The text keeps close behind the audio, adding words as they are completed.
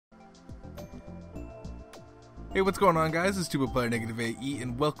Hey, what's going on, guys? It's Player NegativeAE,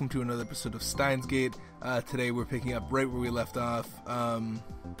 and welcome to another episode of Steins. Today we're picking up right where we left off,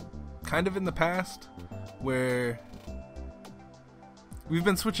 kind of in the past, where we've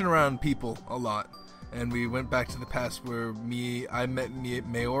been switching around people a lot, and we went back to the past where I met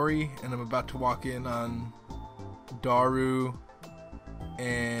Mayori, and I'm about to walk in on Daru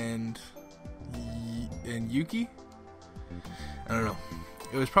and Yuki. I don't know.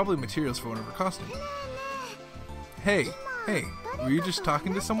 It was probably materials for one of her costumes. Hey, were you just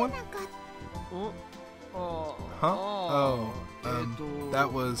talking to someone? Huh? Oh,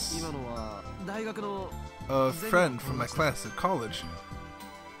 that was a friend from my class at college.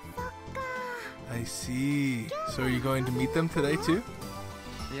 I see. So are you going to meet them today too?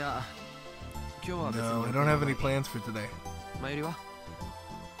 No, I don't have any plans for today.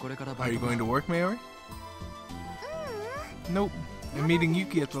 Are you going to work, Mayori? Nope. I'm meeting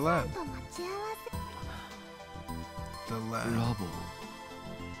Yuki at the lab.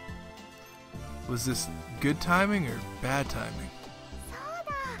 Was this good timing or bad timing?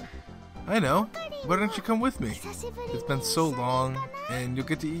 I know. Why don't you come with me? It's been so long, and you'll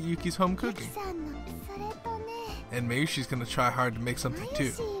get to eat Yuki's home cooking. And Mayushi's gonna try hard to make something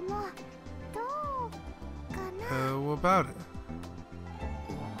too. What about it?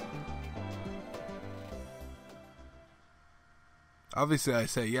 Obviously I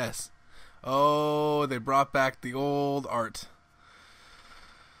say yes. Oh, they brought back the old art.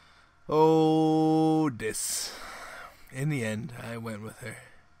 Oh, this. In the end, I went with her.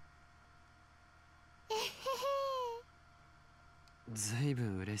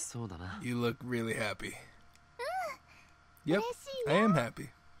 You look really happy. Yep, I am happy.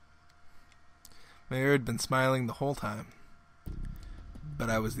 Mayor had been smiling the whole time,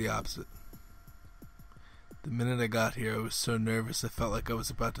 but I was the opposite. The minute I got here, I was so nervous I felt like I was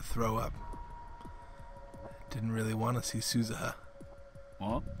about to throw up. Didn't really want to see Suzuha.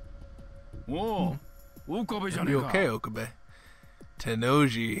 What? Whoa! Okabe Are you okay, Okabe?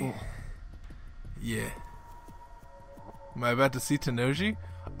 Tennoji. Oh. Yeah. Am I about to see Tennoji?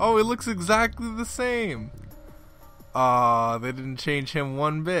 Oh, it looks exactly the same. Aw, they didn't change him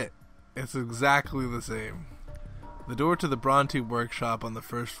one bit. It's exactly the same. The door to the Bronte workshop on the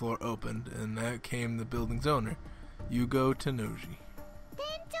first floor opened, and out came the building's owner, Yugo Tennoji.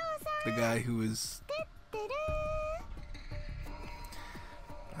 The guy who is...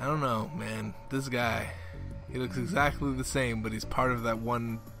 I don't know, man. This guy, he looks exactly the same, but he's part of that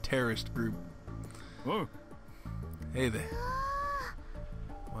one terrorist group. Whoa. Hey there.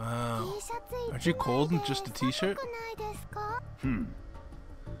 Wow. Aren't you cold in just a t-shirt? I'm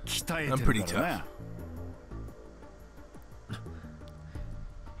pretty tough.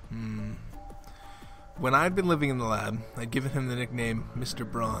 When I'd been living in the lab, I'd given him the nickname Mr.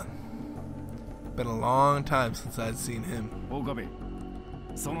 Braun. Been a long time since I'd seen him. Okabe.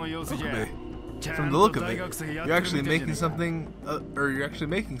 From the look of it, you're actually making something,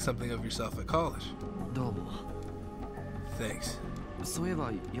 of yourself at college. Thanks.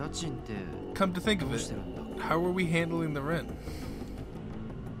 Come to think of it, how are we handling the rent?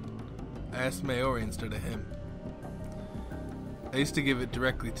 I asked Mayori instead of him. I used to give it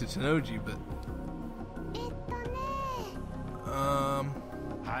directly to Tennoji, but...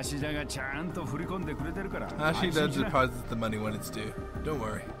 Hashida deposits the money when it's due. Don't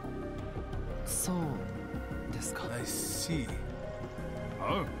worry. I see.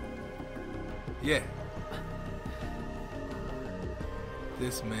 Oh. Yeah.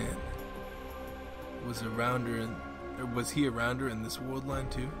 This man was he around her in this world line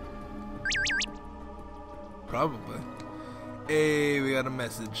too? Probably. Hey, we got a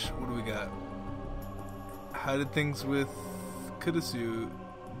message. What do we got? How did things with Kurusu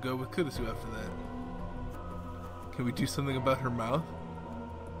go with Kurusu after that? Can we do something about her mouth?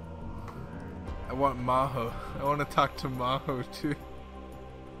 I want Maho. I want to talk to Maho too.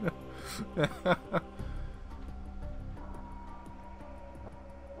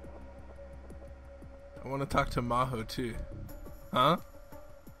 I want to talk to Maho too. Huh?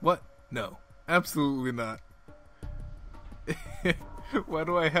 What? No. Absolutely not. Why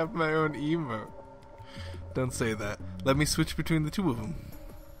do I have my own emote? Don't say that. Let me switch between the two of them.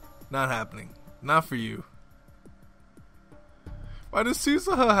 Not happening. Not for you. Why does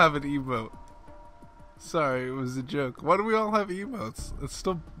Suzuha have an emote? Sorry, it was a joke. Why do we all have emotes? It's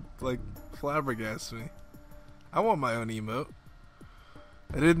still, like, flabbergasts me. I want my own emote.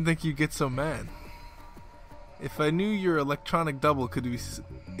 I didn't think you'd get so mad. If you knew your electronic double could be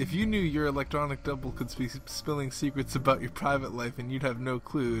spilling secrets about your private life and you'd have no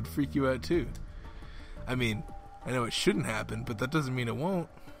clue, it'd freak you out too. I mean, I know it shouldn't happen, but that doesn't mean it won't.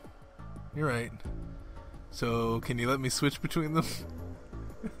 You're right. So, can you let me switch between them?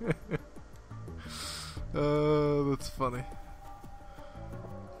 Oh, that's funny.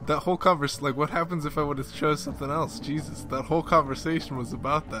 That whole conversation, like, what happens if I would have chose something else? Jesus, that whole conversation was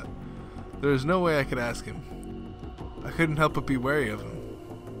about that. There was no way I could ask him. I couldn't help but be wary of him.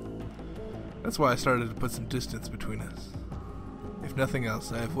 That's why I started to put some distance between us. If nothing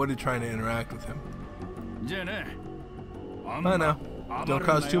else, I avoided trying to interact with him. I know. Don't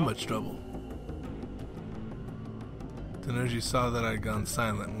cause too much trouble. Tenoji saw that I'd gone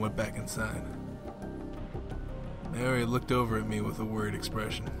silent and went back inside. Naori looked over at me with a worried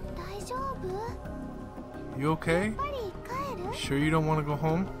expression. You okay? You sure you don't want to go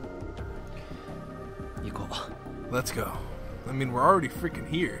home? Let's go. I mean, we're already freaking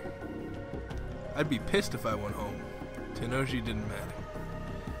here. I'd be pissed if I went home. Tenoji didn't matter.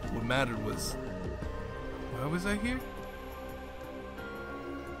 What mattered was... Why was I here?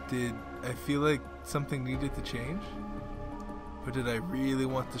 Did I feel like something needed to change? Or did I really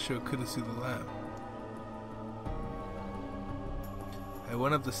want to show Kurisu the lab? I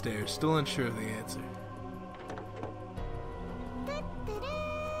went up the stairs, still unsure of the answer.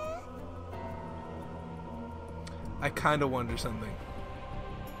 I kinda wonder something.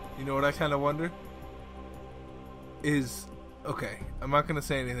 You know what I kinda wonder? Okay, I'm not gonna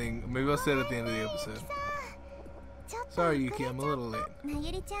say anything. Maybe I'll say it at the end of the episode. Sorry, Yuki, I'm a little late.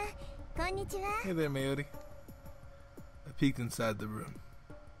 Hey there, Mayuri. I peeked inside the room.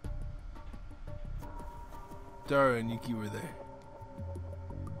 Dara and Yuki were there.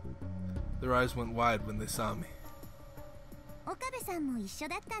 Their eyes went wide when they saw me.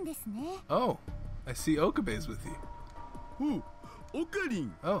 Oh, I see Okabe's with you. Oh,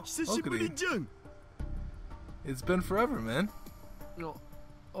 Okarin. Oh, Okarin. It's been forever, man.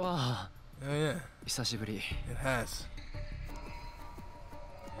 Oh yeah, it has.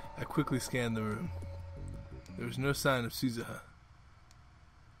 I quickly scanned the room. There was no sign of Suzuha.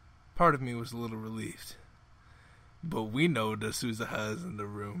 Part of me was a little relieved. But we know that Suzuha is in the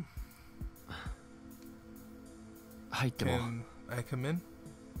room. Can I come in?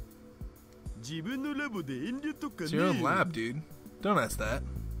 It's your own lab, dude. Don't ask that.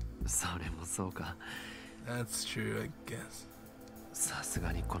 That's true, I guess.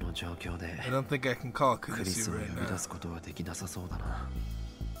 I don't think I can call Kurisu right now.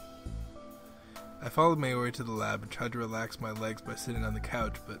 I followed Mayuri to the lab and tried to relax my legs by sitting on the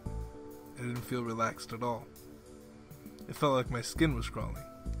couch, but I didn't feel relaxed at all. It felt like my skin was crawling.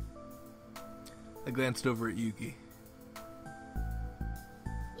 I glanced over at Yuki.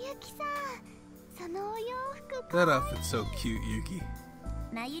 That outfit's so cute, Yuki.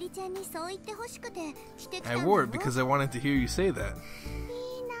 I wore it because I wanted to hear you say that.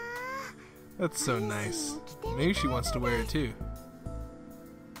 That's so nice. Maybe she wants to wear it too.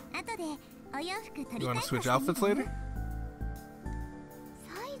 You want to switch outfits later?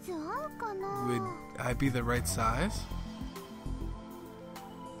 Would I be the right size?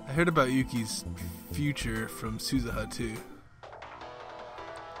 I heard about Yuki's future from Suzuha too.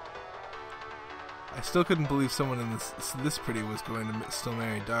 I still couldn't believe someone in this pretty was going to still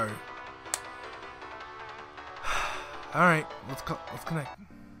marry Daru. Alright, let's connect.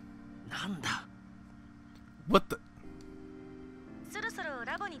 What the?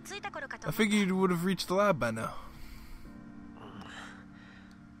 I figured you would have reached the lab by now.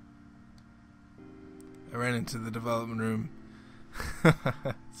 I ran into the development room.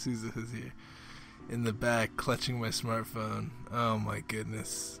 Suzuha's here. In the back, clutching my smartphone. Oh my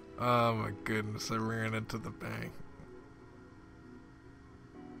goodness. Oh my goodness, I ran into the bank.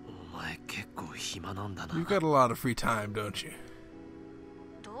 You've got a lot of free time, don't you?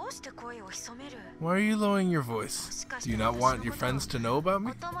 Why are you lowering your voice? Do you not want your friends to know about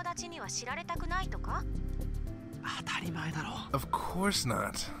me? Of course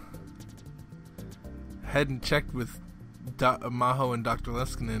not. I hadn't checked with Maho and Dr.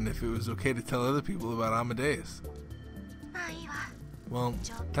 Leskinen if it was okay to tell other people about Amadeus. Well,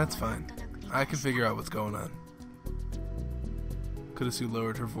 that's fine. I can figure out what's going on. Kurisu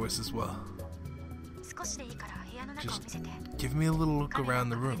lowered her voice as well. Just give me a little look around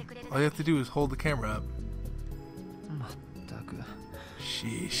the room. All you have to do is hold the camera up.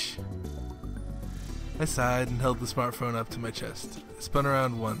 Sheesh. I sighed and held the smartphone up to my chest. I spun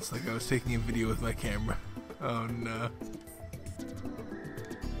around once like I was taking a video with my camera. Oh no.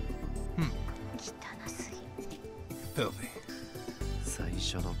 Filthy.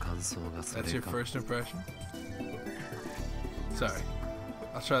 That's your first impression? Sorry.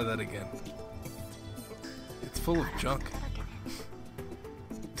 I'll try that again. It's full of junk.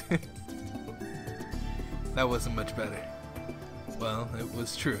 That wasn't much better. Well, it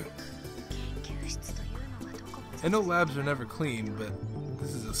was true. I know labs are never clean, but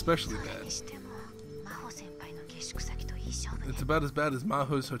this is especially bad. It's about as bad as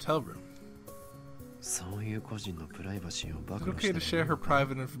Maho's hotel room. Is it okay to share her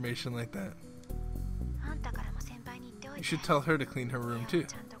private information like that? You should tell her to clean her room too.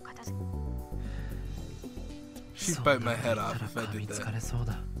 She'd bite my head off if I did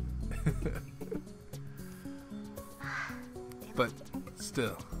that. But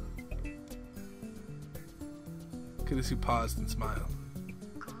still. Kurisu paused and smiled.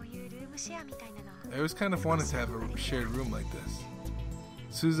 I always kind of wanted to have a shared room like this.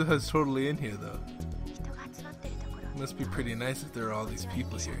 Suzuha's totally in here though. It must be pretty nice if there are all these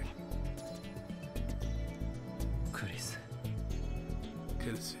people here. Kurisu.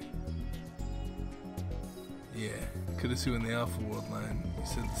 Yeah, Kurisu in the Alpha World line. You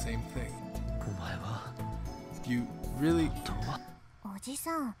said the same thing. You really...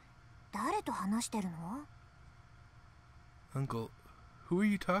 Uncle, who are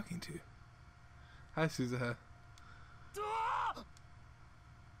you talking to? Hi, Suzuha.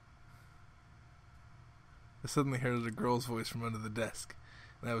 I suddenly heard a girl's voice from under the desk,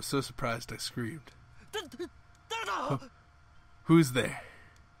 and I was so surprised I screamed. Who's there?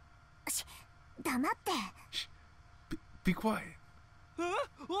 Shh, be quiet. Huh?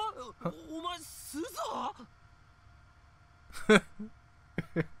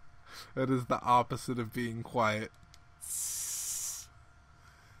 That is the opposite of being quiet.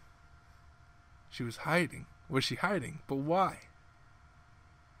 She was hiding. Was she hiding? But why?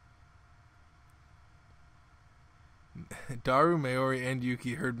 Daru, Mayuri, and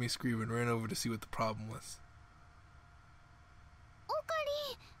Yuki heard me scream and ran over to see what the problem was.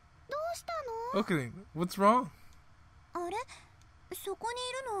 Okarin, what's wrong? Huh?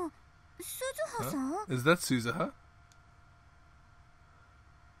 Is that Suzuha?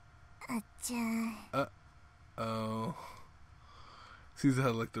 Oh.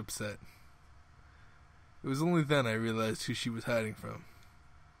 Suzuha looked upset. It was only then I realized who she was hiding from.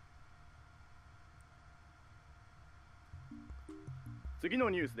 Oh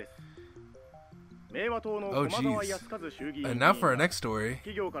jeez. And now for our next story.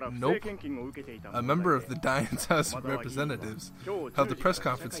 Nope. A member of the Steins House of Representatives held a press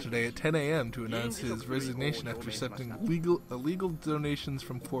conference today at 10 a.m. to announce his resignation after accepting illegal donations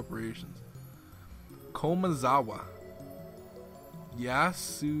from corporations. Komazawa.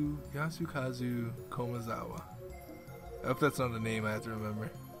 Yasukazu Komazawa. I hope that's not a name I have to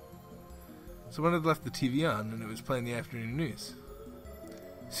remember. Someone had left the TV on and it was playing the afternoon news.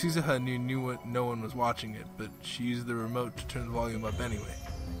 Suzuha knew no one was watching it, but she used the remote to turn the volume up anyway.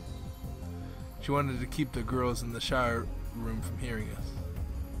 She wanted to keep the girls in the shower room from hearing us.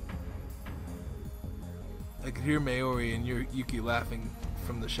 I could hear Mayuri and Yuki laughing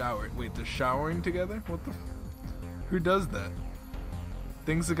from the shower. Wait, they're showering together? What the... Who does that?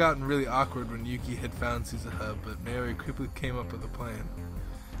 Things had gotten really awkward when Yuki had found Suzuha, but Mayuri quickly came up with a plan.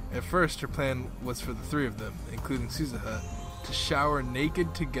 At first, her plan was for the three of them, including Suzuha, to shower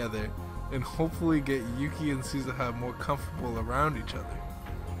naked together and hopefully get Yuki and Suzuha more comfortable around each other.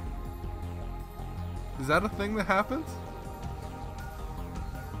 Is that a thing that happens?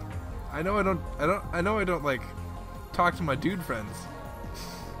 I know I don't like talk to my dude friends.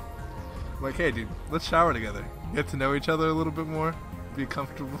 Like, hey dude, let's shower together. Get to know each other a little bit more. Be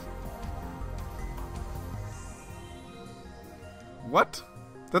comfortable. What?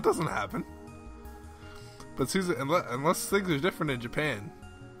 That doesn't happen. But unless things are different in Japan.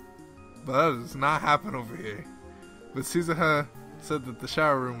 But that does not happen over here. But Suzuha said that the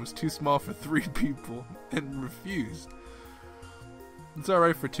shower room was too small for 3 people and refused. It's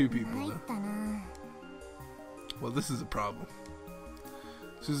alright for 2 people though. Well, this is a problem.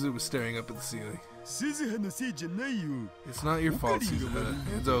 Suzuha was staring up at the ceiling. It's not your fault, Suzuha.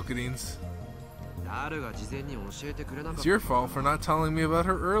 It's Okarin's. It's your fault for not telling me about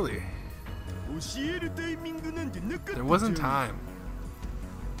her earlier. There wasn't time.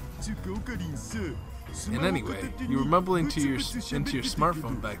 And anyway, you were mumbling into your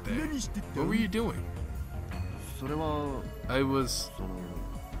smartphone back there. What were you doing? I was...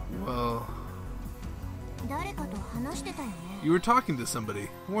 well... You were talking to somebody,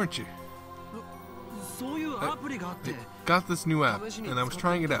 weren't you? I got this new app, and I was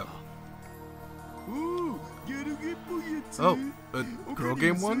trying it out. Oh, a girl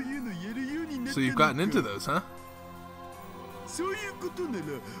game one? So you've gotten into those, huh?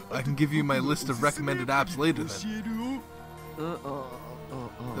 I can give you my list of recommended apps later then.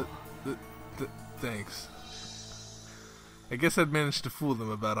 Thanks. I guess I'd managed to fool them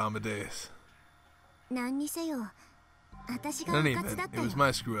about Amadeus. In any event, it was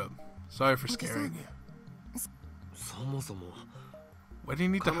my screw up. Sorry for scaring you. Why do you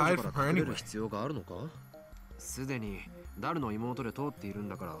need to hide from her anyway?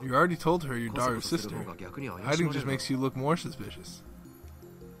 You already told her you're Daru's sister. Hiding just makes you look more suspicious.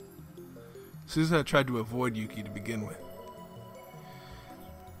 Suzuha tried to avoid Yuki to begin with.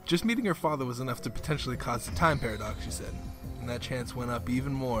 Just meeting her father was enough to potentially cause a time paradox, she said, and that chance went up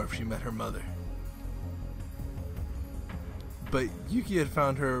even more if she met her mother. But Yuki had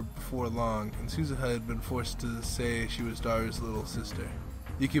found her before long, and Suzuha had been forced to say she was Daru's little sister.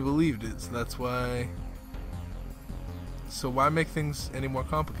 Yuki believed it, so that's why... So why make things any more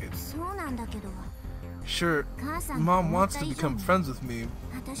complicated? Sure, Mom wants to become friends with me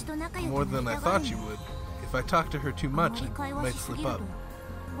more than I thought she would. If I talk to her too much, I might slip up.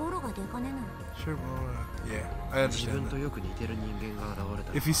 Sure, well, yeah, I understand that.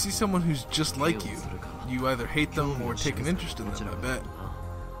 If you see someone who's just like you, you either hate them or take an interest in them, I bet.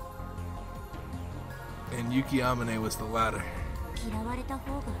 And Yuki Amane was the latter.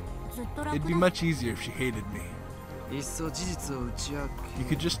 It'd be much easier if she hated me. You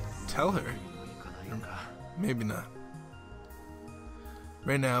could just tell her. Maybe not.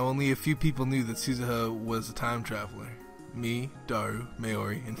 Right now, only a few people knew that Suzuha was a time traveler. Me, Daru,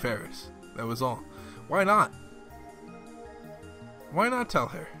 Mayori, and Ferris. That was all. Why not? Why not tell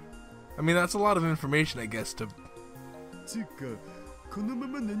her? I mean, that's a lot of information, I guess, to take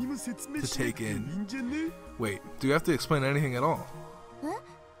in. Wait, do you have to explain anything at all? Huh?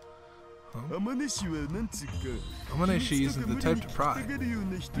 Amaneshi isn't the type to pry.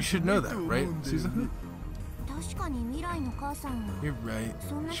 You should know that, right, Suzuha? You're right.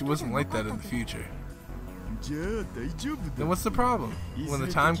 She wasn't like that in the future. Then what's the problem? When the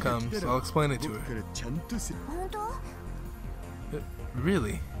time comes, I'll explain it to her.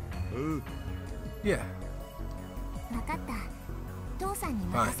 Really? Yeah.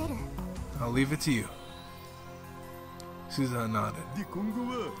 Fine. I'll leave it to you. Suzuha nodded.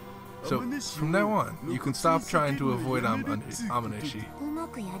 So, from now on, you can stop trying to avoid Amaneshi.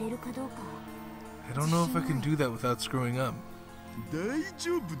 I don't know if I can do that without screwing up.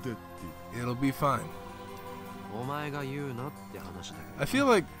 It'll be fine. I feel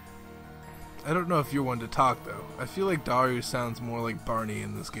like... I don't know if you're one to talk, though. I feel like Daru sounds more like Barney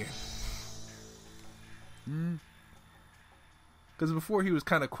in this game. Because before he was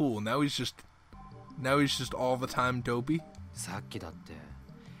kind of cool, now he's just all the time dopey.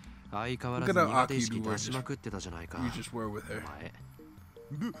 Look at how Aki you just were with her.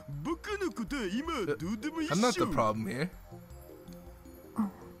 I'm not the problem here.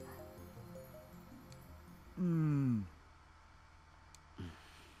 And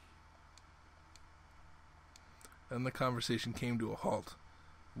the conversation came to a halt,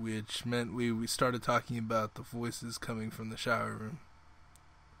 which meant we started talking about the voices coming from the shower room.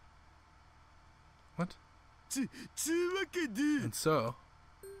 What? And so,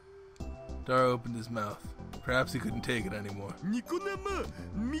 Daru opened his mouth. Perhaps he couldn't take it anymore. Can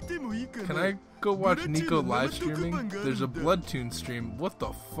I go watch Nico live streaming? There's a Bloodtoon stream. What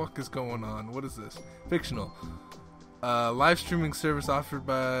the fuck is going on? What is this? Fictional. Live streaming service offered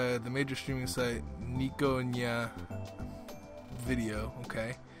by the major streaming site Nico Nya Video.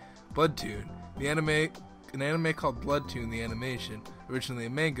 Okay. Bloodtoon. An anime called Bloodtoon, the animation. Originally a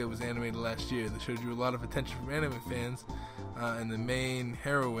manga, was animated last year. That showed you a lot of attention from anime fans. And the main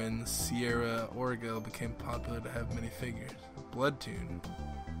heroine, Sierra Origel, became popular to have many figures. Bloodtoon.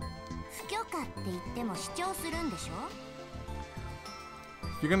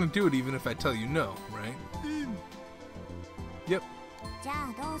 You're gonna do it even if I tell you no, right? Yep.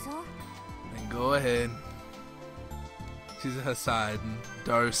 Then go ahead. Suzuha sighed, and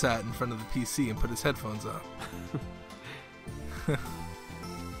Daru sat in front of the PC and put his headphones on.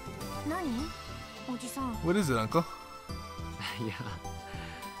 What is it, Uncle?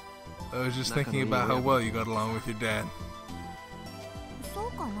 I was just thinking about how well you got along with your dad.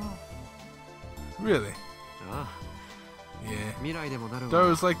 Really? Yeah. Daru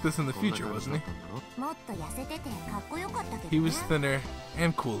was like this in the future, wasn't he? He was thinner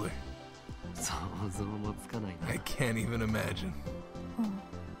and cooler. I can't even imagine.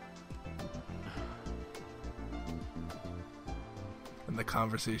 And the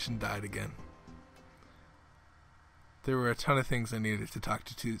conversation died again. There were a ton of things I needed to talk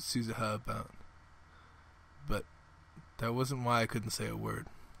to Suzuha about. But that wasn't why I couldn't say a word.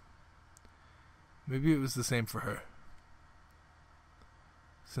 Maybe it was the same for her.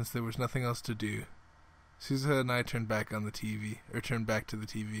 Since there was nothing else to do, Suzuha and I turned back to the TV.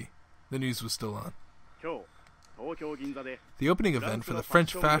 The news was still on. The opening event for the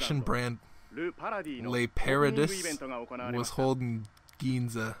French fashion brand Le Paradis was held in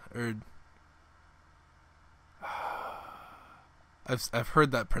Ginza, I've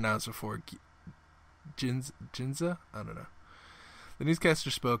heard that pronounced before. Ginza? I don't know. The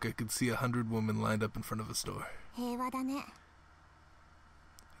newscaster spoke. I could see 100 women lined up in front of a store. It's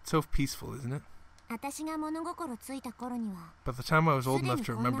so peaceful, isn't it? By the time I was old enough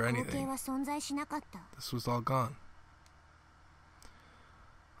to remember anything, this was all gone.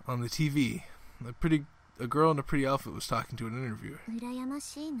 On the TV, a girl in a pretty outfit was talking to an interviewer.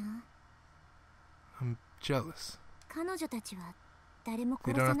 I'm jealous. They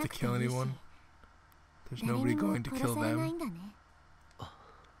don't have to kill anyone. There's nobody going to kill them.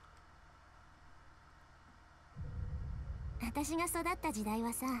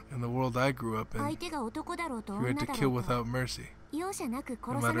 In the world I grew up in, you had to kill without mercy, no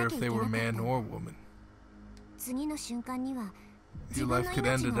matter if they were man or woman. Your life could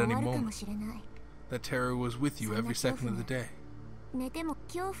end at any moment. That terror was with you every second of the day. The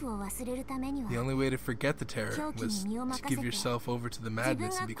only way to forget the terror was to give yourself over to the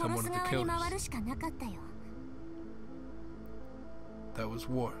madness and become one of the killers. That was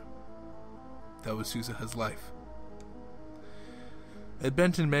war. That was Suzuha's life. I'd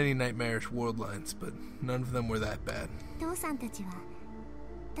been to many nightmarish world lines, but none of them were that bad.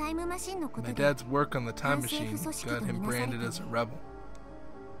 My dad's work on the time machine got him branded as a rebel.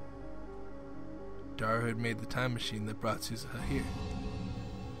 Daru had made the time machine that brought Suzuha here.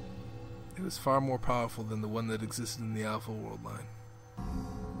 It was far more powerful than the one that existed in the Alpha world line.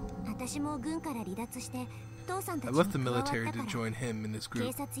 I left the military to join him and his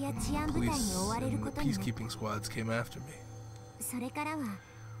group. Police and the peacekeeping squads came after me.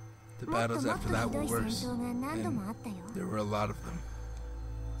 The battles after that were worse, and there were a lot of them.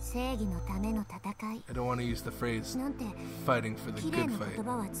 I don't want to use the phrase fighting for the good fight,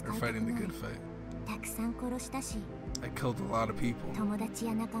 or fighting the good fight. I killed a lot of people,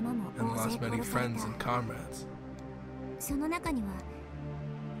 and lost many friends and comrades.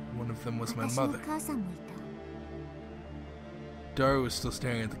 One of them was my mother. Daru was still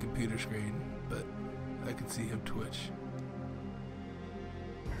staring at the computer screen, but I could see him twitch.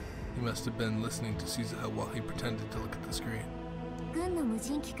 He must have been listening to Suzuha while he pretended to look at the screen.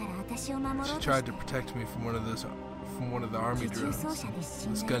 She tried to protect me from one of the army drones and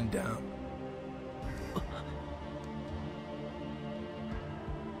was gunned down.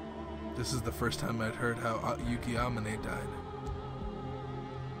 This is the first time I'd heard how Yuki Amane died.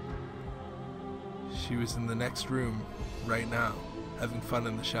 She was in the next room right now, having fun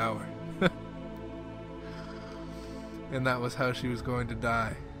in the shower. And that was how she was going to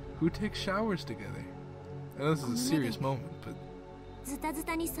die. Who takes showers together? I know this is a serious moment, but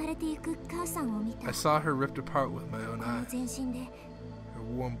I saw her ripped apart with my own eyes. Her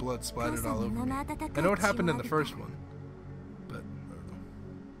warm blood splattered all over me. I know what happened in the first one, but I don't know.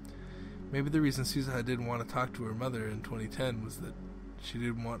 Maybe the reason Suzuha didn't want to talk to her mother in 2010 was that she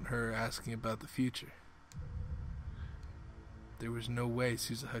didn't want her asking about the future. There was no way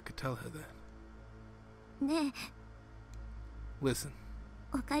Suzuha could tell her that. Listen,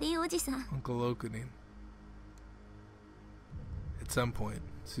 Uncle Okunin. At some point,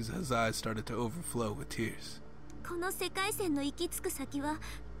 Suzuha's eyes started to overflow with tears.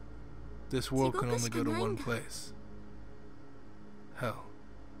 This world can only go to one place. Hell.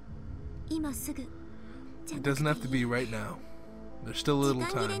 It doesn't have to be right now. There's still a little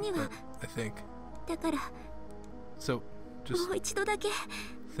time, I think. So, just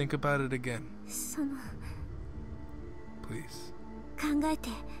think about it again. Please.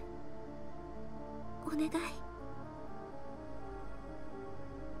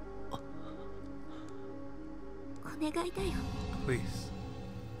 Please.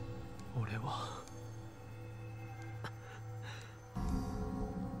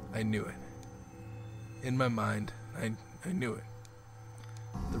 I knew it. In my mind, I knew it.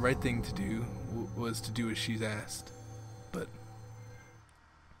 The right thing to do was to do as she's asked, but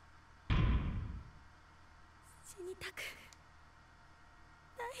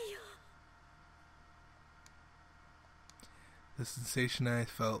the sensation I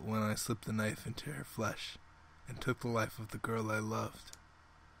felt when I slipped the knife into her flesh and took the life of the girl I loved.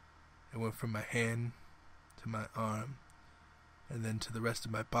 It went from my hand to my arm and then to the rest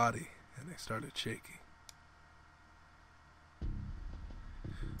of my body, and I started shaking.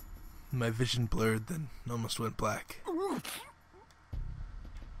 My vision blurred, then almost went black.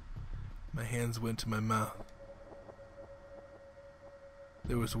 My hands went to my mouth.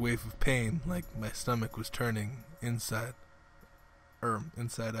 There was a wave of pain, like my stomach was turning inside out.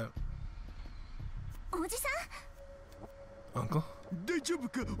 Uncle?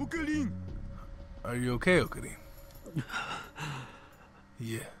 Are you okay, Okarin?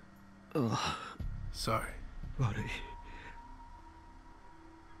 Yeah. Sorry.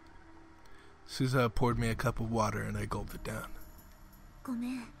 Suzuha poured me a cup of water and I gulped it down. ごめ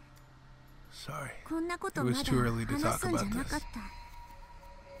ん。 Sorry. こんなこ It とま was だ too early to 話 talk すんじゃ about なかっ this.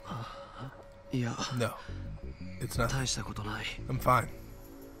 た。いや、 No. It's nothing. 大したことない。 I'm fine.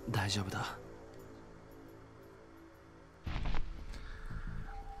 大丈夫だ。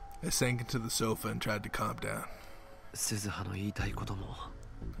 I sank into the sofa and tried to calm down. 鈴葉の言いたいことも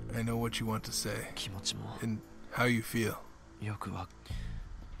I know what you want to say 気持ちも and how you feel, よくわ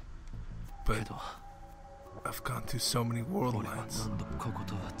but けど、 I've gone through so many world 俺は lines. 何度もここ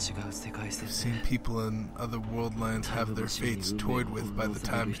とは違う世界線 I've seen で people in other world lines タイ have ム their マシンに fates 運命 toyed を with by 翻弄 the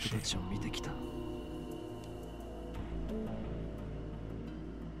され time る人 machine. たちを見てきた。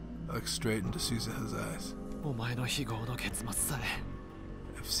 I looked straight into Suzuha's eyes. お前の非業の結末さえ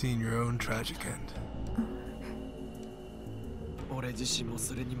I've seen your own tragic end, 俺自身も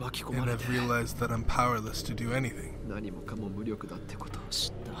それに巻き込ま and れ I've て realized that I'm powerless to do anything. 何もかも無力だってことを知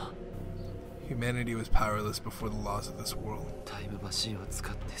った。 Humanity was powerless before the laws of this world. タイムマシンを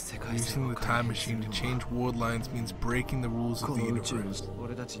使って世界線 Using を the 改 time 変する machine の to は change world lines means breaking the rules こ of the の宇宙に universe.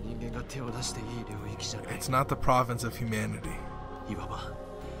 俺たち人間が手を出していい領域じゃない。 It's not the province of humanity. いわば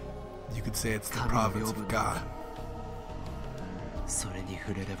You could say it's the 神の province 領 of 分 God. だ。それに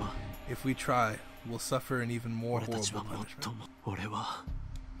触れれば If we try, we'll suffer an even more 俺たち horrible はもっ punishment. とも俺は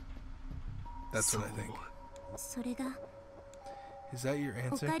That's そう what I think. それが Is that your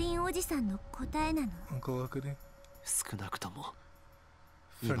オ answer, カリンおじさんの答えなの。 Uncle Okudi? 少なくとも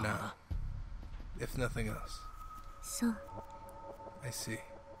For 今 now, は if nothing else. そう。 I see.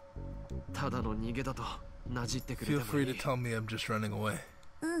 ただの逃げだとなじってくれて Feel も free い to い。 tell me I'm just running away.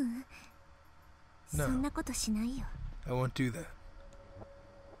 うん。 No. そんなことしないよ。 I won't do that.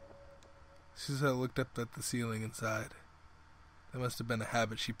 Suzuha looked up at the ceiling and sighed. That must have been a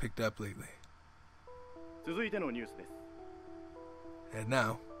habit she picked up lately. 続いてのニュースです。 And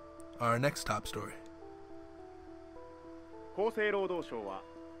now, our next top story. 厚生労働省は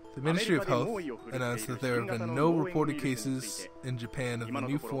The Ministry of Health announced that there have been no reported cases in Japan of the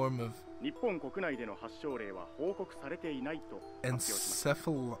new form of 日本国内での発症例は報告されていないと発表しました。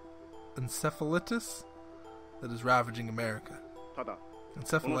 encephalitis that is ravaging America. ただ、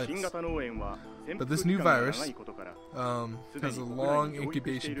この新 Encephalitis. 型脳炎は潜 But 伏 this 期 new 間が virus 長いことから、 has a long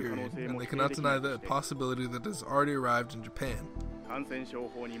incubation period, and they cannot deny the possibility that it has already arrived in Japan. 感染症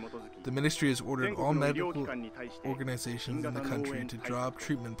法に基づき The ministry has ordered 全 all 国の医療 medical 機関に対して organizations in the country to draw up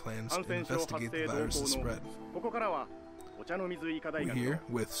treatment plans 感 to 染症発 investigate 生 the 動 virus's 向の spread. ここからはお茶の水医科大 We're 学の here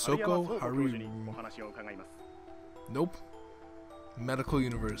with 丸山 Soko 壮子教授にお Haru. 話を伺います。 Nope. Medical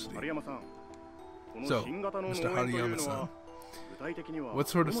University. 丸山さん、この So, 新型の脳 Mr. 炎という Hariyama-san, のは具体的には what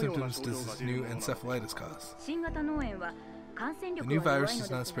sort of どのような symptoms 症状 does が this 出る new ものなのか。 encephalitis cause? 新型脳炎は感染 The 力 new は弱い virus の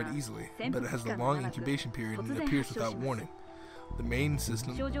does not ですが spread easily, 潜 but it 伏 has 期 a 間が long 長く incubation period 突 and 然 appears 発症 without します warning. The main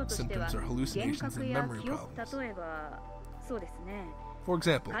症状として symptoms は are 幻 hallucinations 覚 and や memory 記憶 problems. 例えばそうですね For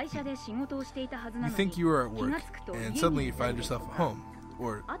example, 会社で仕事をしていたはず you なのに think you are at 気 work がつくと and 家 suddenly に you いた find りです yourself と at か home,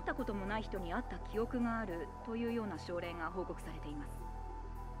 or 会ったこともない人に会った記憶があるというような症例が報告されています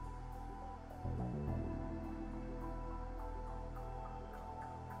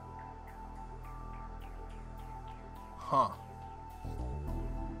huh?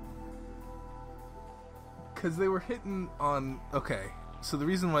 Because they were hitting on. Okay, so the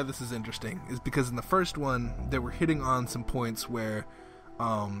reason why this is interesting is because in the first one, they were hitting on some points where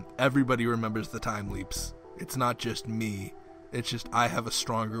everybody remembers the time leaps. It's not just me, it's just I have a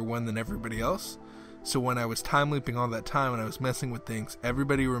stronger one than everybody else. So when I was time leaping all that time and I was messing with things,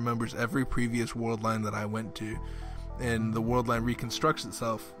 everybody remembers every previous world line that I went to, and the world line reconstructs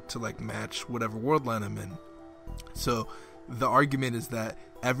itself to like match whatever world line I'm in. So the argument is that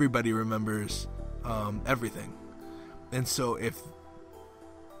everybody remembers everything, and so if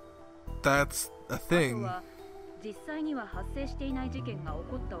that's a あと thing, は実際には発生していない事件が起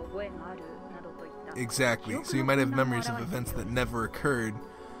こった覚えがあるなどといった exactly. So you might have memories of events that never occurred,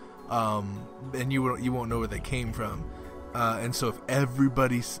 and you won't know where they came from. And so if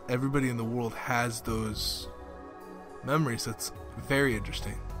everybody in the world has those memories, that's very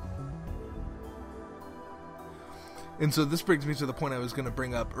interesting. And so this brings me to the point I was going to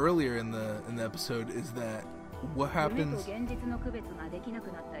bring up earlier in the episode, is that what 夢と happens 現実の区別ができな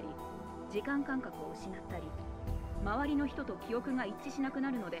くなったり時間感覚を失ったり周りの人と記憶が一致しなくな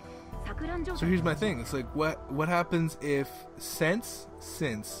るので錯乱状 So 態 here's my thing. It's like what happens if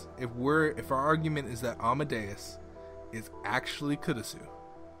if our argument is that Amadeus is actually Kurusu,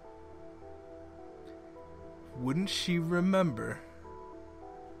 wouldn't she remember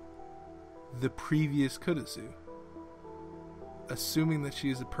the previous Kurusu? Assuming that she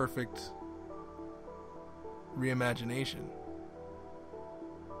is a perfect reimagination.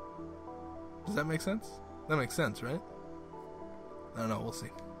 それは Does that make sense? That makes sense, right? I don't know, we'll see.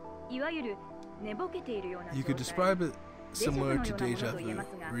 いわゆる寝ぼけているような You 状 could 態 describe it similar to deja vu,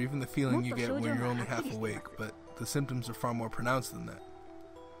 or even the feeling you get when you're only half awake, but the symptoms are far more pronounced than that.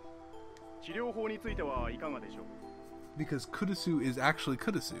 治療法についてはいかがでしょう Because kurusu is actually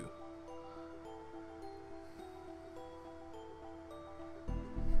kurusu.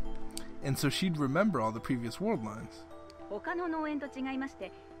 And so she'd remember all the previous world lines. 他の脳炎と違いまし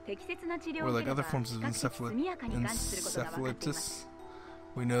て適切な治療 Or を受 like ければ other forms of 比較的速やかに完治することが分かっています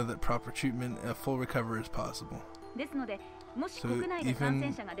encephalitis, we know that proper treatment and full recovery is possible. ですのでもし So 国内で感染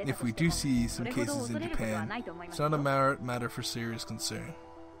even 者が出た if と we して do も see そ some れほど cases 恐 in れることは Japan, ないと思いま it's す not a よ matter for serious concern.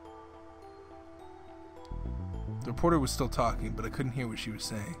 The reporter was still talking, but I couldn't hear what she was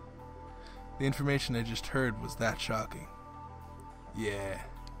saying. The information I just heard was that shocking. Yeah.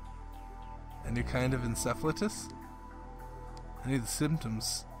 A new kind of encephalitis? I knew the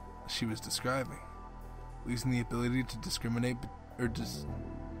symptoms she was describing. Losing the ability to discriminate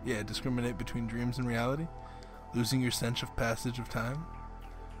discriminate between dreams and reality? Losing your sense of passage of time?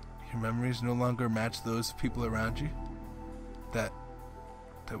 Your memories no longer match those of people around you? That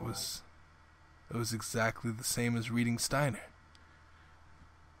was exactly the same as reading Steiner.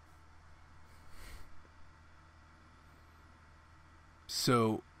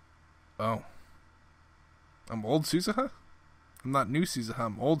 So, oh. I'm old Suzuha? I'm not new Suzuha,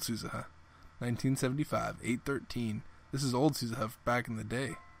 I'm old Suzuha. 1975, 8/13. This is old Suzuha back in the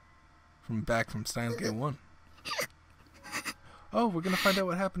day. Back from Steins Gate 1. Oh, we're gonna find out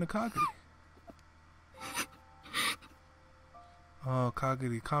what happened to Kaguri. Oh,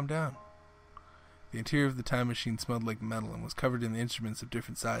 Kaguri, calm down. The interior of the time machine smelled like metal and was covered in instruments of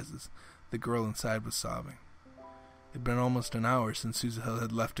different sizes. The girl inside was sobbing. It had been almost an hour since Suzuha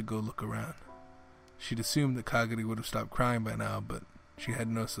had left to go look around. She'd assumed that Kaguri would have stopped crying by now, but she had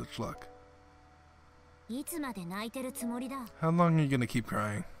no such luck. How long are you gonna keep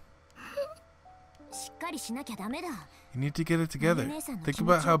crying? You need to get it together. Think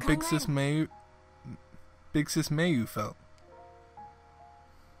about how Big Sis Mayu felt.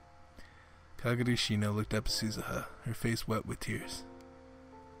 Kaguri Shino looked up at Suzuha, her face wet with tears.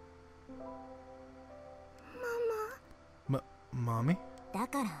 Mommy?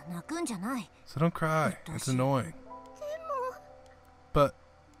 So don't cry. It's annoying. But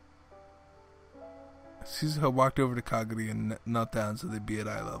Suzuha walked over to Kaguri and knelt down so they'd be at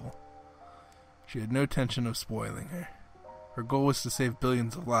eye level. She had no intention of spoiling her. Her goal was to save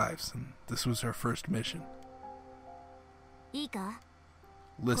billions of lives, and this was her first mission.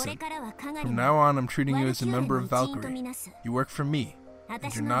 Listen, from now on I'm treating you as a member of Valkyrie. You work for me,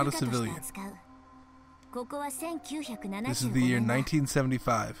 and you're not a civilian. This is the year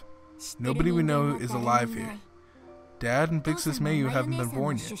 1975. Nobody we know is alive here. Dad and Big Sis Mayu haven't been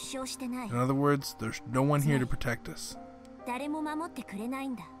born yet. In other words, there's no one here to protect us. The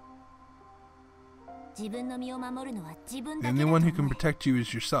only one who can protect you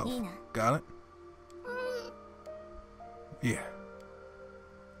is yourself. Got it? Yeah.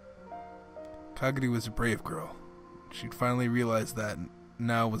 Kaguri was a brave girl. She'd finally realized that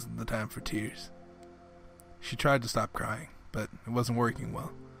now wasn't the time for tears. She tried to stop crying, but it wasn't working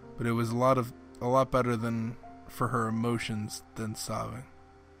well. But it was a lot better than for her emotions than sobbing.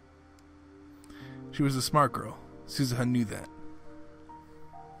 She was a smart girl. Suzuha knew that.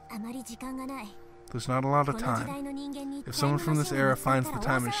 There's not a lot of time. If someone from this era finds the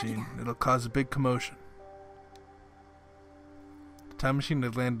time machine, it'll cause a big commotion. The time machine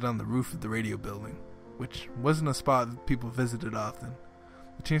had landed on the roof of the radio building, which wasn't a spot that people visited often.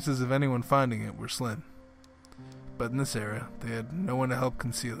 The chances of anyone finding it were slim. But in this era, they had no one to help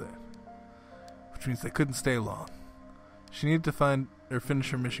conceal it, which means they couldn't stay long. She needed to find or finish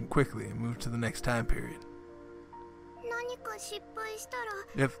her mission quickly and move to the next time period.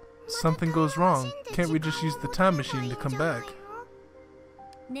 If something goes wrong, can't we just use the time machine to come back?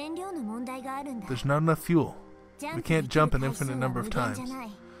 There's not enough fuel. We can't jump an infinite number of times.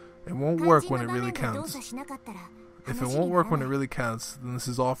 It won't work when it really counts. If it won't work when it really counts, then this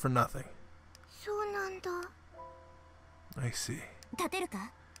is all for nothing. I see.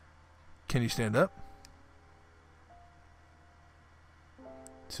 Can you stand up?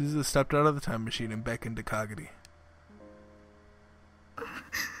 Suzuha stepped out of the time machine and beckoned to Kaguri.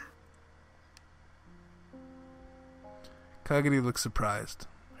 Kaguri looked surprised.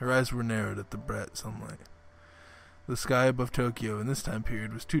 Her eyes were narrowed at the bright sunlight. The sky above Tokyo in this time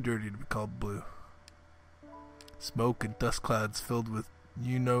period was too dirty to be called blue. Smoke and dust clouds filled with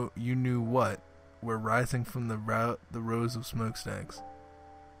you knew what were rising from the rows of smokestacks.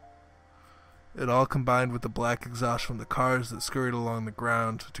 It all combined with the black exhaust from the cars that scurried along the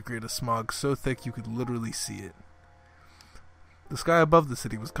ground to create a smog so thick you could literally see it. The sky above the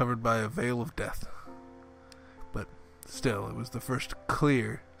city was covered by a veil of death. But still, it was the first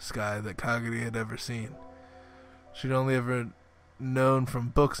clear sky that Kagari had ever seen. She'd only ever known from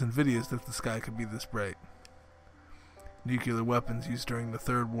books and videos that the sky could be this bright. Nuclear weapons used during the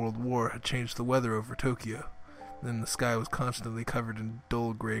Third World War had changed the weather over Tokyo, and the sky was constantly covered in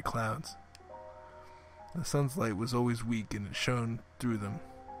dull gray clouds. The sun's light was always weak and it shone through them,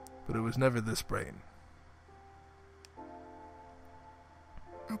 but it was never this bright.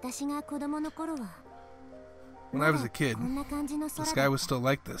 When I was a kid, the sky was still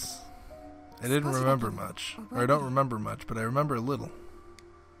like this. I didn't remember much, or I don't remember much, but I remember a little.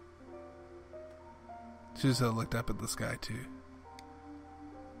 Suzuha looked up at the sky too.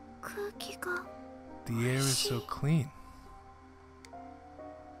 The air is so clean.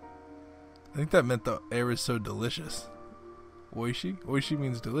 I think that meant the air is so delicious. Oishi? Oishi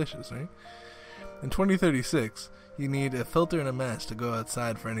means delicious, right? In 2036, you need a filter and a mask to go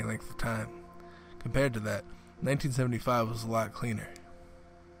outside for any length of time. Compared to that, 1975 was a lot cleaner.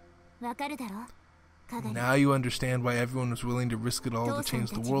 Now you understand why everyone was willing to risk it all to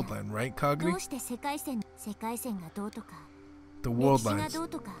change the world line, right, Kagari? The world lines.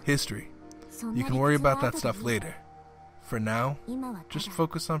 History. You can worry about that stuff later. For now, just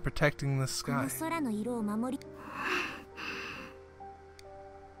focus on protecting the sky.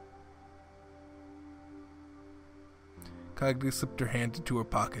 Kagari slipped her hand into her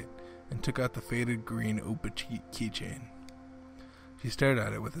pocket and took out the faded green Oppa keychain. She stared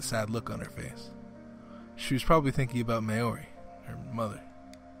at it with a sad look on her face. She was probably thinking about Mayuri, her mother.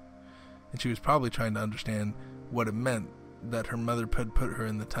 And she was probably trying to understand what it meant that her mother had put her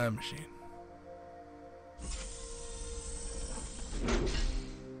in the time machine.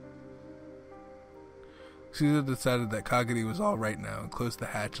 Suzuha decided that Kagari was alright now and closed the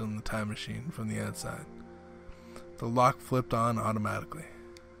hatch on the time machine from the outside. The lock flipped on automatically.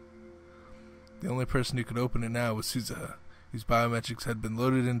 The only person who could open it now was Suzuha, whose biometrics had been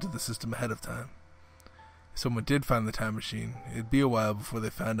loaded into the system ahead of time. If someone did find the time machine, it'd be a while before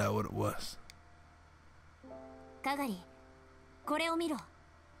they found out what it was.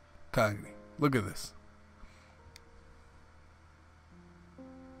 Kagari, look at this.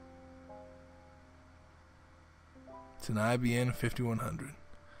 It's an IBN 5100.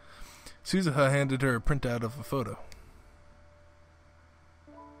 Suzuha handed her a printout of a photo.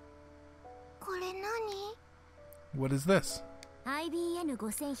 What is this?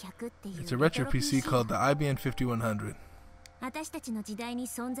 It's a retro PC called the IBN 5100.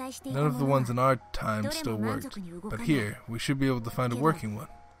 None of the ones in our time still worked, but here, we should be able to find a working one.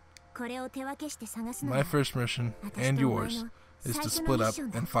 My first mission, and yours, is to split up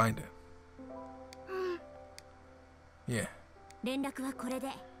and find it. Yeah.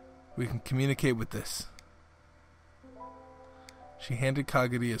 We can communicate with this. She handed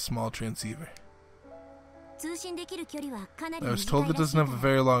Kagari a small transceiver. I was told it doesn't have a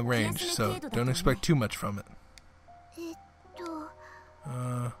very long range, so don't expect too much from it.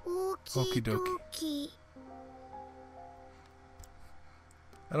 Okie dokie.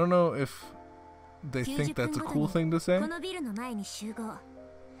 I don't know if they think that's a cool thing to say.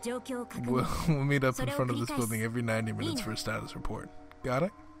 We'll meet up in front of this building every 90 minutes for a status report. Got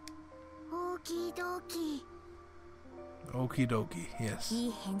it? Okie dokie, yes.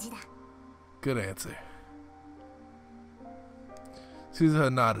 Good answer.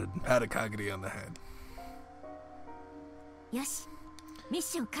 Suzuha nodded and patted Kagari on the head.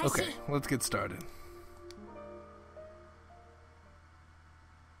 Okay, let's get started.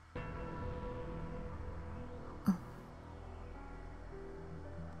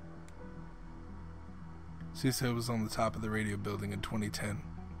 Suzuha was on the top of the radio building in 2010,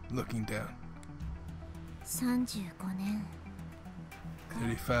 looking down.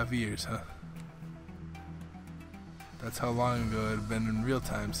 35 years, huh? That's how long ago it had been in real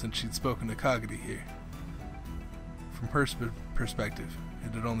time since she'd spoken to Kagari here. From her perspective,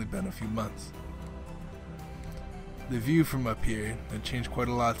 it had only been a few months. The view from up here had changed quite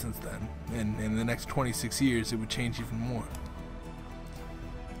a lot since then, and in the next 26 years it would change even more.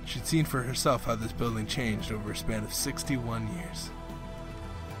 She'd seen for herself how this building changed over a span of 61 years.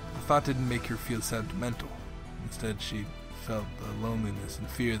 The thought didn't make her feel sentimental. Instead, she felt the loneliness and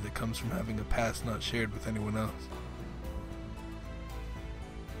fear that comes from having a past not shared with anyone else.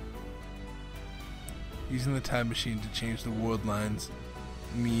 Using the time machine to change the world lines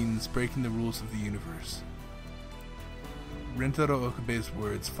means breaking the rules of the universe. Rintaro Okabe's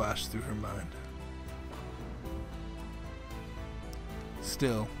words flashed through her mind.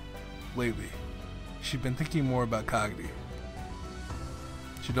 Still, lately. She'd been thinking more about Kagadi.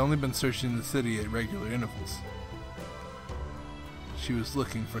 She'd only been searching the city at regular intervals. She was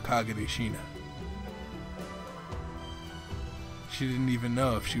looking for Kagadi Shina. She didn't even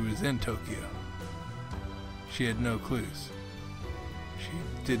know if she was in Tokyo. She had no clues. She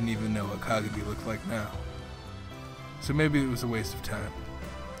didn't even know what Kagadi looked like now. So maybe it was a waste of time.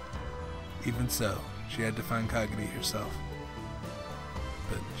 Even so, she had to find Kagadi herself.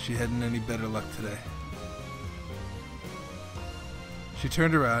 But she hadn't any better luck today. She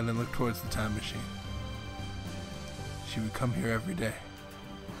turned around and looked towards the time machine. She would come here every day.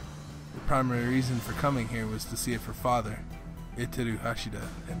 The primary reason for coming here was to see if her father, Iteru Hashida,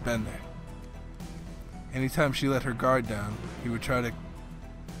 had been there. Anytime she let her guard down, he would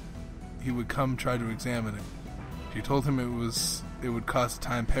come try to examine it. She told him it would cause a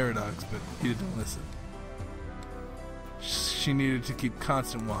time paradox, but he didn't listen. She needed to keep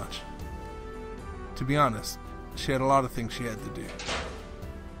constant watch. To be honest, she had a lot of things she had to do.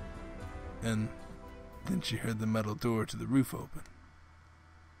 And then she heard the metal door to the roof open.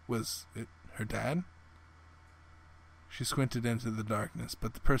 Was it her dad? She squinted into the darkness,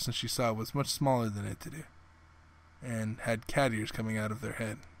 but the person she saw was much smaller than Iteru, and had cat ears coming out of their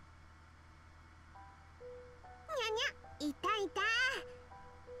head.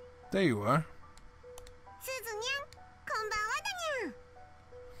 There you are.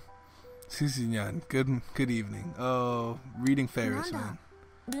 Suzu-nyan, good evening. Oh, reading Ferris, man.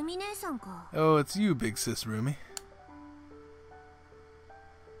 Oh, it's you, big sis Rumi.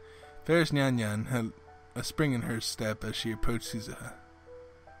 Ferris Nyan had a spring in her step as she approached Suzuha.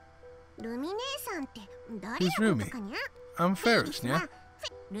 Who's Rumi? I'm Ferris, yeah?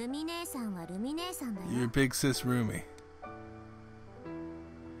 Your big sis Rumi.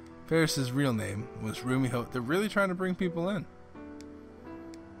 Ferris's real name was Rumi Ho. They're really trying to bring people in.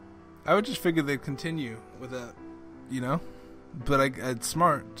 I would just figure they'd continue without, but it's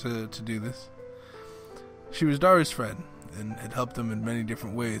smart to do this. She was Daru's friend and had helped them in many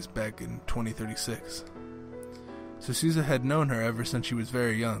different ways back in 2036. So Suzuha had known her ever since she was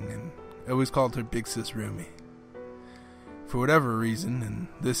very young and always called her Big Sis Rumi. For whatever reason, in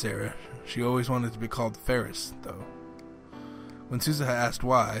this era, she always wanted to be called Ferris, though. When Suzuha asked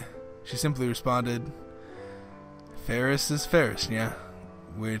why, she simply responded, "Ferris is Ferris, yeah,"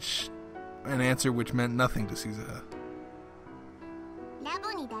 an answer which meant nothing to Suzuha.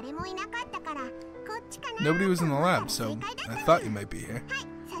 Nobody was in the lab, so I thought you might be here.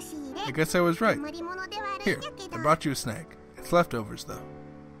 I guess I was right. Here, I brought you a snack. It's leftovers, though.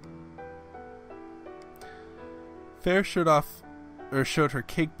 Ferris showed her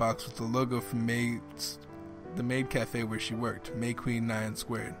cake box with the logo from the maid cafe where she worked, May Queen 9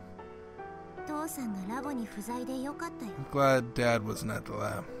 Squared. I'm glad Dad wasn't at the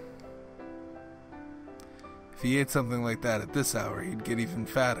lab. If he ate something like that at this hour, he'd get even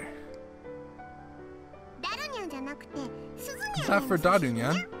fatter. It's not for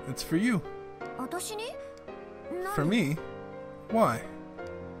Daru-nyan, it's for you. For me? Why?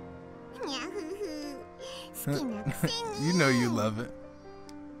 You know you love it.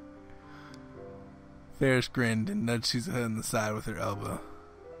 Ferris grinned and nudged Suzuha in the side with her elbow.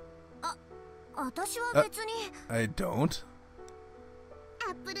 I don't.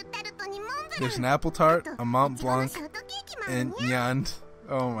 There's an apple tart, a Mont Blanc, and Nyand.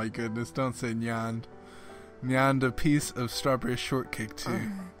 Oh my goodness, don't say Nyand. Nyand, a piece of strawberry shortcake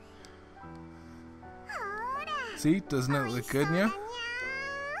too. See, doesn't it look good, Nya?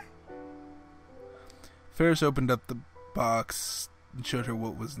 Ferris opened up the box and showed her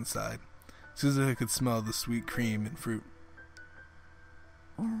what was inside. Suzuha could smell the sweet cream and fruit.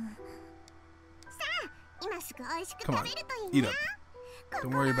 Come on, eat up.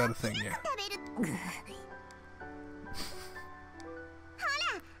 Don't worry about a thing, yeah.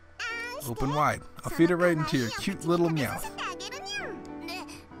 Open wide. I'll feed it right into your cute little mouth.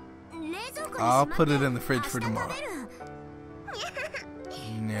 I'll put it in the fridge for tomorrow.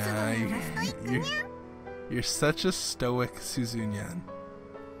 Nah, you're such a stoic Suzu-nyan.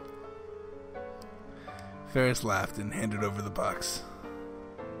 Ferris laughed and handed over the box.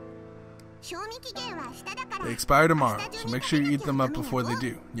 They expire tomorrow, so make sure you eat them up before they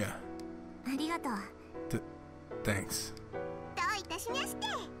do. Yeah. Thanks.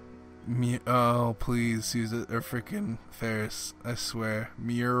 Oh, please, Suzu or frickin' Ferris. I swear.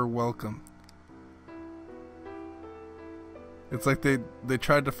 You're welcome. It's like they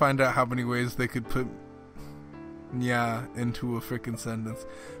tried to find out how many ways they could put "nya" into a frickin' sentence.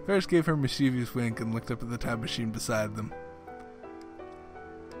 Ferris gave her a mischievous wink and looked up at the time machine beside them.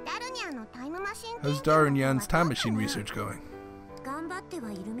 How's Daru-nyan's time machine research going?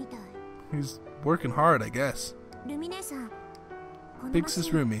 He's working hard, I guess. ルミ姉さん、この Big マシ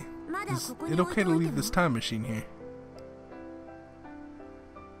Sis ン Rumi, まだ is ここに it 置いて okay to おい leave て this も time machine here?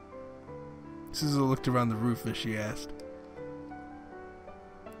 Suzuha looked around the roof as she asked.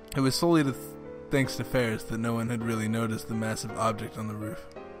 It was solely thanks to Ferris that no one had really noticed the massive object on the roof.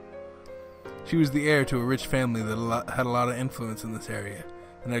 She was the heir to a rich family that had a lot of influence in this area,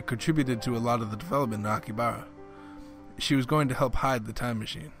 and had contributed to a lot of the development in Akibara. She was going to help hide the time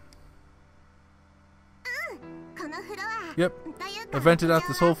machine. このフロア Yep, という I か rented out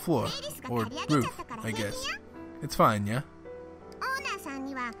this whole floor, フェリスが or 借り上げちゃ roof, ったから I 平気 guess. よ It's fine, yeah? オーナーさん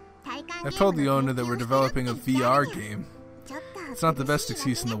には体感 I've ゲー told ム the の owner 研 that 究 we're をしてる developing っ a て言ってあ VR るよ game. ちょっと It's not the best 厳し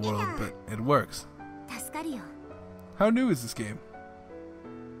い excuse in the わけ world, だけ but it works. ど助かるよ How new is this game?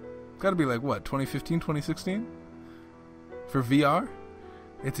 Gotta be like, what, 2015, 2016? For VR?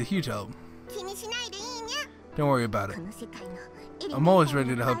 It's a huge help. 気にしないでいいにゃ Don't worry about it. この世界のエレメン I'm always タル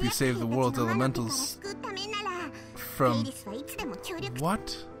ready to help you save the world's の魔の手から elementals 救うためならフェ from... リスはいつでも協力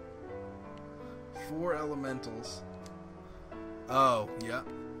What? 4 elementals. Oh, yeah.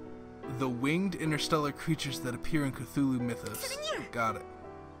 The winged interstellar creatures that appear in Cthulhu mythos. Got it.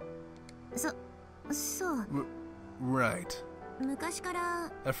 そう Right. 昔か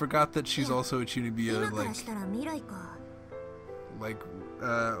ら I forgot that she's also a 今 Chunibiya から like したら未来か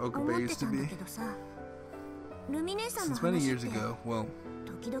Okabe 思って used た to んだ be. けどさルミ姉さんの Since many 話 years って ago, well,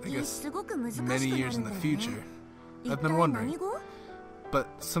 時 I 々 guess すごく難しくな many る years ん in だ the よね future. 一 I've 体 been wondering. 何語 But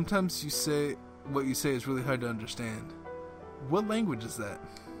sometimes what you say is really hard to understand. What language is that?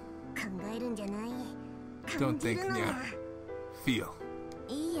 考えるんじゃない Don't 感じ think, るのや Feel.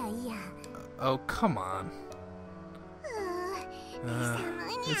 いいやいいや Oh, come on.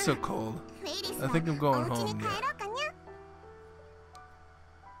 寒いにゃ It's so cold. フェリス I は think I'm going お家 home, に帰ろ yeah. うかにゃ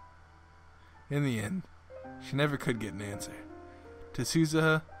In the end, she never could get an answer. To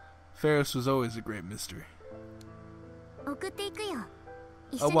Suzuha, Ferris was always a great mystery. 送っていくよ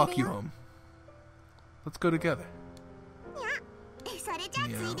一緒 I'll に walk 出 you よう home. Let's go together. それじゃあ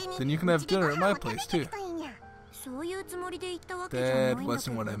You つ know, いでに then you can have うちで dinner ご at 飯 my を食べ place てい too. くといいにゃそういうつもりで言ったわけじゃ That ないんだけ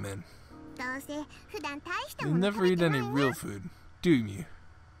wasn't ど what I ど meant. うせ普段大した You もの never 食べ eat てない any に real ゃ food, do you?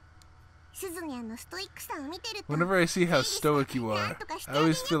 すずにゃんのストイックさを見てると Whenever I see how フェリスが stoic you な are, んとかして I あげ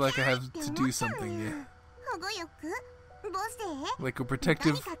always feel な like き I ゃ have って to 思 do ったの something, よ yeah. 保護欲母性 Like a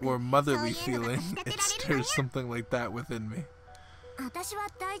protective or motherly So you know feeling. that It it's stirs something like that within me. 私は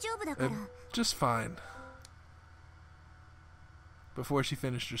大丈夫だから Just fine. Before she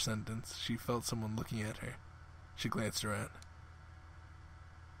finished her sentence, she felt someone looking at her. She glanced around.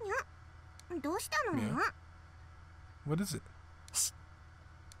 どうしたの Yeah. What is it?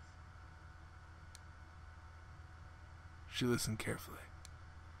 She listened carefully.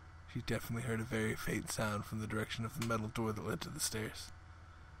 She definitely heard a very faint sound from the direction of the metal door that led to the stairs.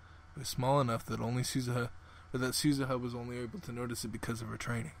 It was small enough that Suzuha was only able to notice it because of her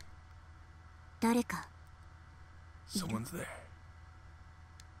training. 誰か Someone's there.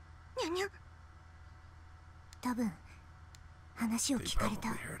 にゃにゃ多分話を They 聞かれ probably た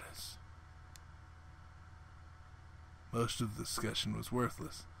heard us. Most of the discussion was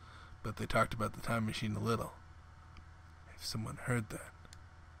worthless, but they talked about the time machine a little. If someone heard that.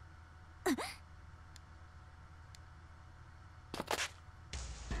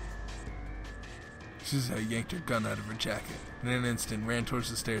 Suzuha yanked her gun out of her jacket, and in an instant ran towards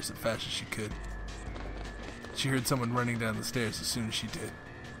the stairs as fast as she could. She heard someone running down the stairs as soon as she did.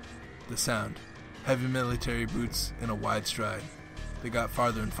 The sound, heavy military boots in a wide stride. They got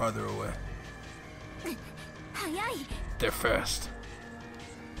farther and farther away. 早い They're fast.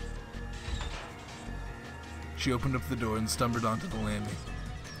 She opened up the door and stumbled onto the landing.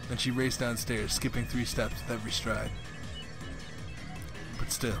 Then she raced downstairs, skipping 3 steps with every stride.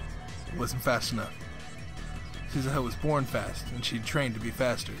 But still, it wasn't fast enough. Suzuha was born fast, and she'd trained to be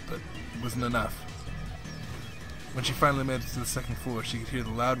faster, but it wasn't enough. When she finally made it to the 2nd floor, she could hear the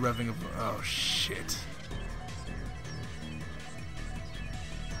loud revving of... Oh, shit.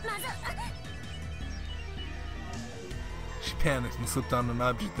 She panicked and slipped on an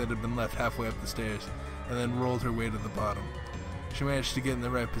object that had been left halfway up the stairs, and then rolled her way to the bottom. She managed to get in the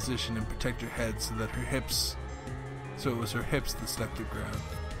right position and protect her head so it was her hips that stuck the ground.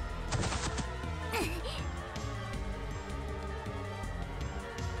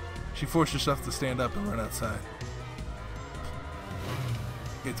 She forced herself to stand up and run outside.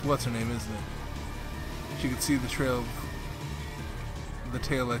 It's what's-her-name, isn't it? She could see the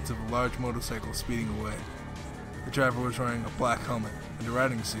taillights of a large motorcycle speeding away. The driver was wearing a black helmet and a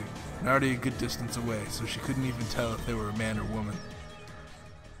riding suit, and already a good distance away, so she couldn't even tell if they were a man or woman.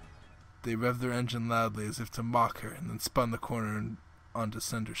 They revved their engine loudly as if to mock her, and then spun the corner and onto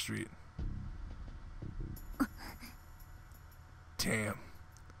Center Street. Damn.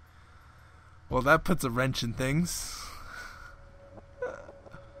 Well, that puts a wrench in things.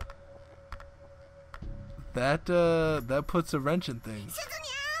 That puts a wrench in things.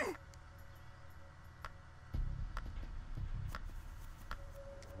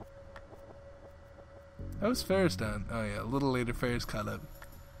 How was Ferris done? Oh yeah, a little later Ferris caught up.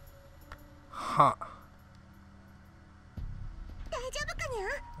 Huh.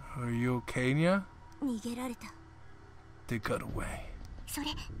 Are you okay, Nya? They got away.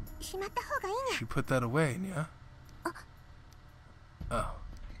 She put that away, Nya. Oh.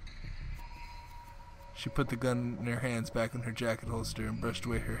 She put the gun in her hands back in her jacket holster and brushed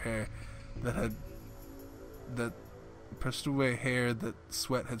away her hair that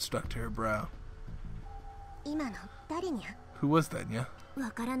sweat had stuck to her brow. Who was that, Nya?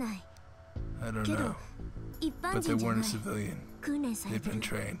 I don't know. But they weren't a civilian. They've been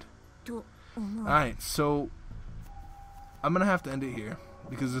trained. Alright, so I'm gonna have to end it here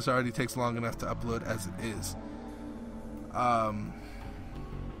because this already takes long enough to upload as it is.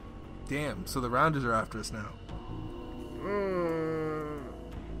 Damn, so the Rounders are after us now.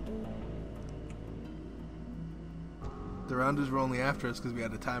 The Rounders were only after us because we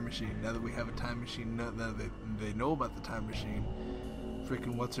had a time machine. Now that we have a time machine, now that they know about the time machine,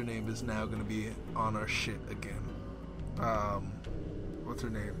 freaking what's her name is now gonna be on our shit again. What's her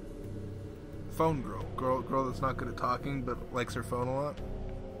name? Phone girl that's not good at talking but likes her phone a lot.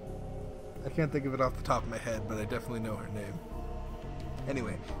 I can't think of it off the top of my head, but I definitely know her name.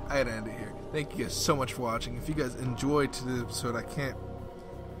 Anyway, I had to end it here. Thank you guys so much for watching. If you guys enjoyed today's episode, I can't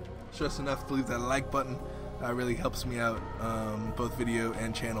stress enough to leave that like button. It really helps me out, both video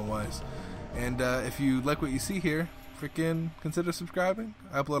and channel wise. And if you like what you see here, freaking consider subscribing.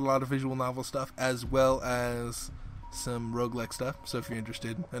 I upload a lot of visual novel stuff as well as some roguelike stuff. So if you're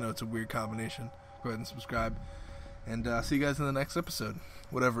interested, I know it's a weird combination, go ahead and subscribe. And see you guys in the next episode,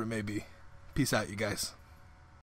 whatever it may be. Peace out, you guys.